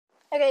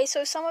Okay,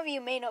 so some of you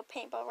may know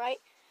paintball, right?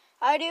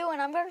 I do,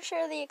 and I'm going to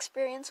share the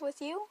experience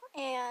with you.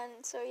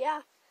 And so,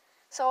 yeah.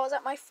 So I was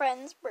at my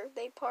friend's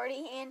birthday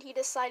party, and he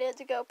decided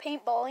to go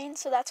paintballing,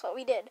 so that's what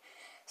we did.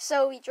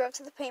 So we drove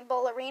to the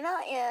paintball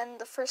arena, and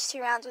the first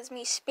 2 rounds was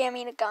me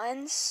spamming a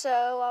gun.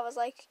 So I was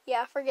like,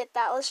 yeah, forget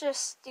that. Let's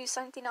just do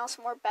something else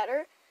more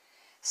better.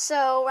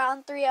 So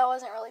round 3, I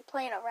wasn't really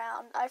playing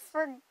around. I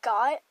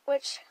forgot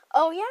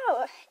oh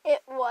yeah,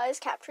 it was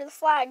capture the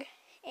flag,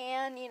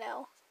 and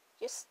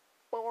just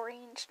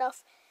boring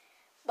stuff.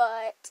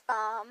 But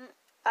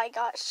I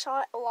got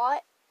shot a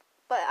lot,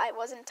 but I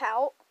wasn't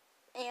out,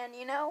 and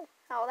you know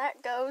how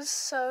that goes.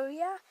 So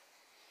yeah,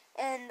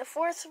 in the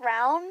 4th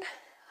round,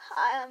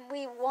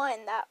 we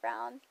won that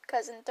round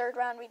because in the 3rd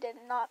round we did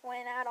not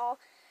win at all.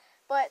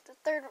 But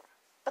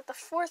the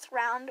 4th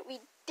round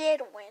we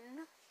did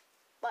win.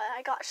 But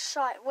I got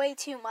shot way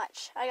too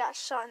much. I got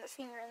shot in the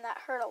finger, and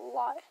that hurt a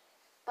lot.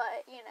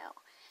 But you know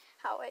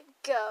how it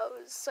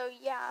goes. So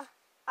yeah,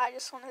 I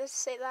just wanted to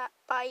say that.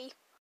 Bye.